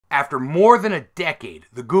After more than a decade,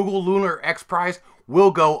 the Google Lunar XPRIZE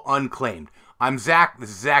will go unclaimed. I'm Zach, this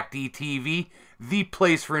is ZakDTV, the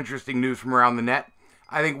place for interesting news from around the net.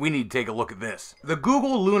 I think we need to take a look at this. The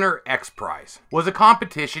Google Lunar XPRIZE was a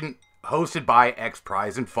competition hosted by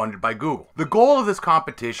XPRIZE and funded by Google. The goal of this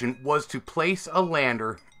competition was to place a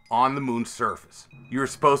lander on the moon's surface. You were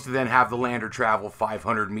supposed to then have the lander travel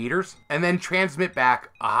 500 meters and then transmit back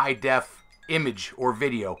a high-def image or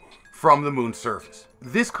video from the moon's surface.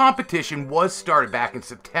 This competition was started back in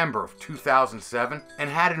September of 2007 and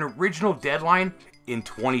had an original deadline in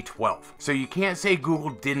 2012. So you can't say Google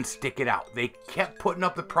didn't stick it out. They kept putting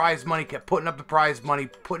up the prize money,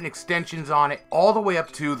 putting extensions on it, all the way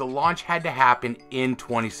up to the launch had to happen in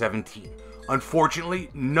 2017. Unfortunately,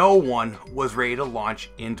 no one was ready to launch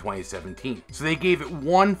in 2017. So they gave it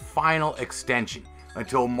one final extension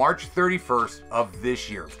until March 31st of this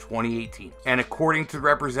year, of 2018. And according to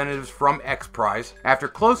representatives from XPRIZE, after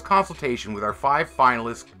close consultation with our 5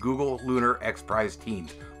 finalist Google Lunar XPRIZE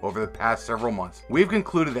teams over the past several months, we've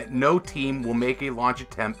concluded that no team will make a launch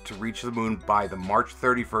attempt to reach the moon by the March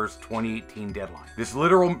 31st, 2018 deadline. This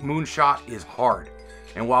literal moonshot is hard,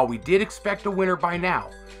 and while we did expect a winner by now,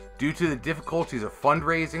 due to the difficulties of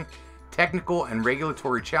fundraising, technical and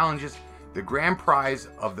regulatory challenges, the grand prize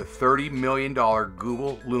of the $30 million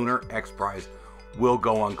Google Lunar XPRIZE will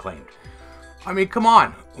go unclaimed. I mean, come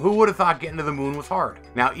on, who would have thought getting to the moon was hard?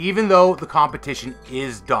 Now, even though the competition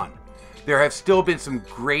is done, there have still been some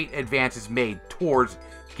great advances made towards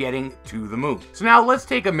getting to the moon. So now let's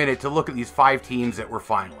take a minute to look at these 5 teams that were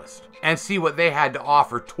finalists and see what they had to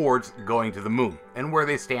offer towards going to the moon and where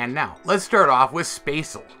they stand now. Let's start off with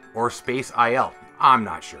SpaceIL, or SpaceIL. I'm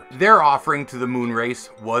not sure. Their offering to the moon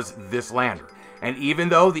race was this lander. And even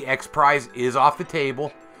though the XPRIZE is off the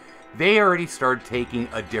table, they already started taking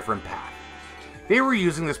a different path. They were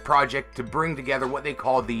using this project to bring together what they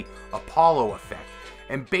called the Apollo effect,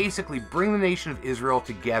 and basically bring the nation of Israel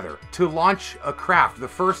together to launch a craft, the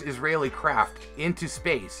first Israeli craft, into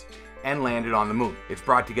space and land it on the moon. It's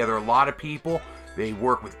brought together a lot of people. They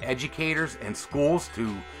work with educators and schools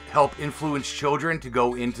to help influence children to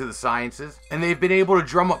go into the sciences, and they've been able to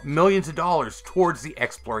drum up millions of dollars towards the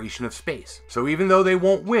exploration of space. So even though they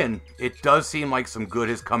won't win, it does seem like some good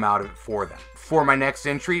has come out of it for them. For my next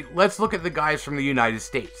entry, let's look at the guys from the United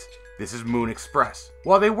States. This is Moon Express.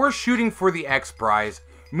 While they were shooting for the XPRIZE,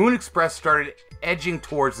 Moon Express started edging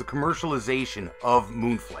towards the commercialization of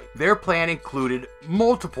moonflight. Their plan included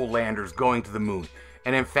multiple landers going to the moon,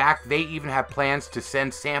 and in fact, they even have plans to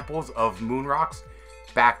send samples of moon rocks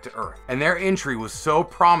back to Earth. And their entry was so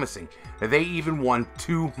promising that they even won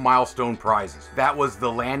 2 milestone prizes. That was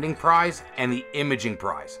the landing prize and the imaging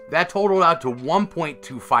prize. That totaled out to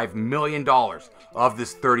 $1.25 million of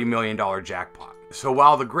this $30 million jackpot. So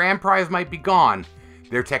while the grand prize might be gone,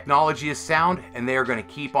 their technology is sound and they are going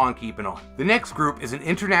to keep on keeping on. The next group is an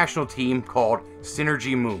international team called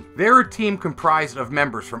Synergy Moon. They're a team comprised of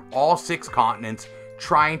members from all 6 continents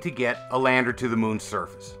trying to get a lander to the moon's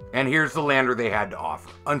surface. And here's the lander they had to offer.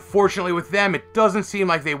 Unfortunately with them, it doesn't seem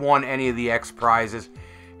like they won any of the XPRIZes,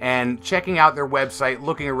 and checking out their website,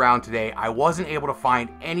 looking around today, I wasn't able to find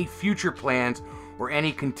any future plans or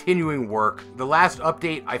any continuing work. The last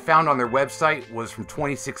update I found on their website was from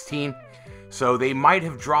 2016, so they might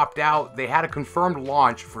have dropped out. They had a confirmed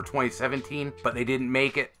launch for 2017, but they didn't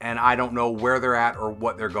make it, and I don't know where they're at or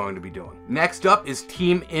what they're going to be doing. Next up is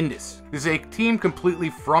Team Indus. This is a team completely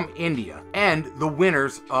from India, and the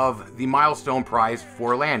winners of the milestone prize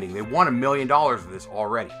for landing. They won $1 million of this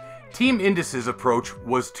already. Team Indus's approach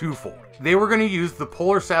was twofold. They were going to use the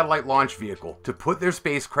Polar Satellite Launch Vehicle to put their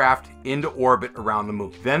spacecraft into orbit around the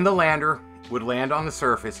moon. Then the lander would land on the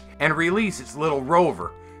surface and release its little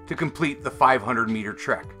rover to complete the 500-meter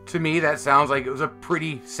trek. To me, that sounds like it was a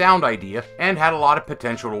pretty sound idea and had a lot of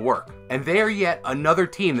potential to work. And they are yet another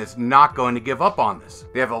team that's not going to give up on this.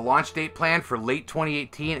 They have a launch date planned for late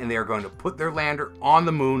 2018, and they are going to put their lander on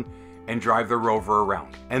the moon and drive their rover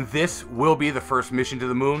around. And this will be the first mission to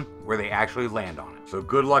the moon where they actually land on it. So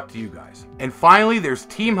good luck to you guys. And finally, there's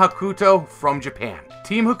TeamHakuto from Japan.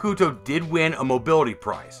 TeamHakuto did win a mobility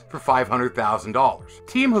prize for $500,000.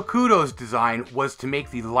 TeamHakuto's design was to make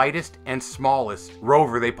the lightest and smallest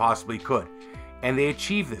rover they possibly could, and they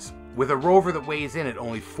achieved this with a rover that weighs in at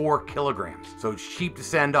only 4 kilograms, so it's cheap to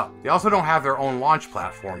send up. They also don't have their own launch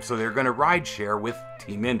platform, so they're going to ride share with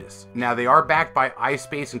Team Indus. Now, they are backed by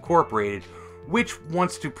Ispace Incorporated, which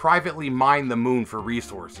wants to privately mine the moon for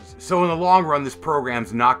resources. So in the long run, this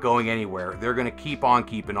program's not going anywhere. They're going to keep on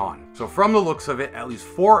keeping on. So from the looks of it, at least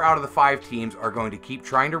 4 out of the 5 teams are going to keep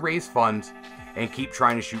trying to raise funds and keep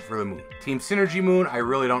trying to shoot for the moon. Team Synergy Moon, I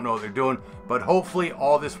really don't know what they're doing, but hopefully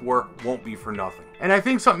all this work won't be for nothing. And I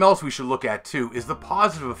think something else we should look at too is the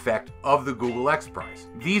positive effect of the Google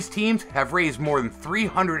XPRIZE. These teams have raised more than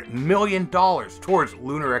 $300 million towards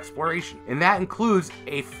lunar exploration, and that includes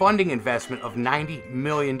a funding investment of $90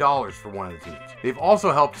 million for one of the teams. They've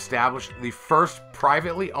also helped establish the first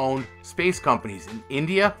privately owned space companies in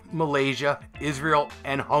India, Malaysia, Israel,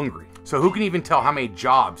 and Hungary. So who can even tell how many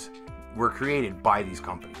jobs were created by these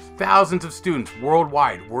companies? Thousands of students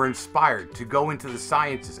worldwide were inspired to go into the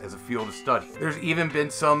sciences as a field of study. There's even been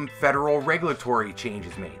some federal regulatory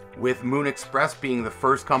changes made, with Moon Express being the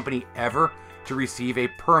first company ever to receive a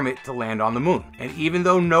permit to land on the moon. And even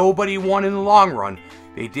though nobody won in the long run,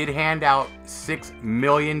 they did hand out $6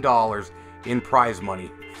 million in prize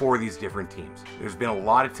money for these different teams. There's been a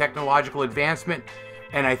lot of technological advancement,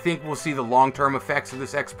 and I think we'll see the long-term effects of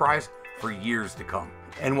this XPRIZE for years to come.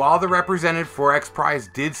 And while the representative for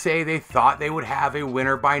XPRIZE did say they thought they would have a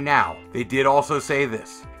winner by now, they did also say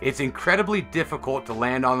this: it's incredibly difficult to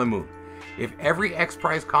land on the moon. If every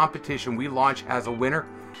XPRIZE competition we launch has a winner,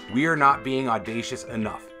 we are not being audacious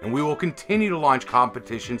enough, and we will continue to launch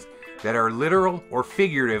competitions that are literal or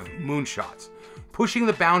figurative moonshots, pushing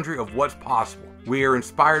the boundary of what's possible. We are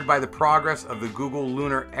inspired by the progress of the Google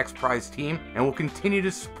Lunar XPRIZE team and will continue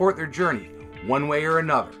to support their journey one way or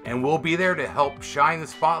another, and we'll be there to help shine the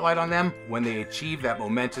spotlight on them when they achieve that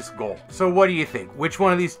momentous goal. So what do you think? Which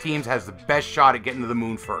one of these teams has the best shot at getting to the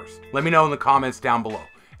moon first? Let me know in the comments down below.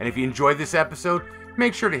 And if you enjoyed this episode,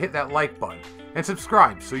 make sure to hit that like button and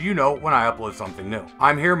subscribe so you know when I upload something new.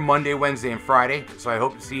 I'm here Monday, Wednesday, and Friday, so I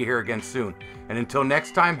hope to see you here again soon. And until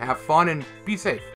next time, have fun and be safe.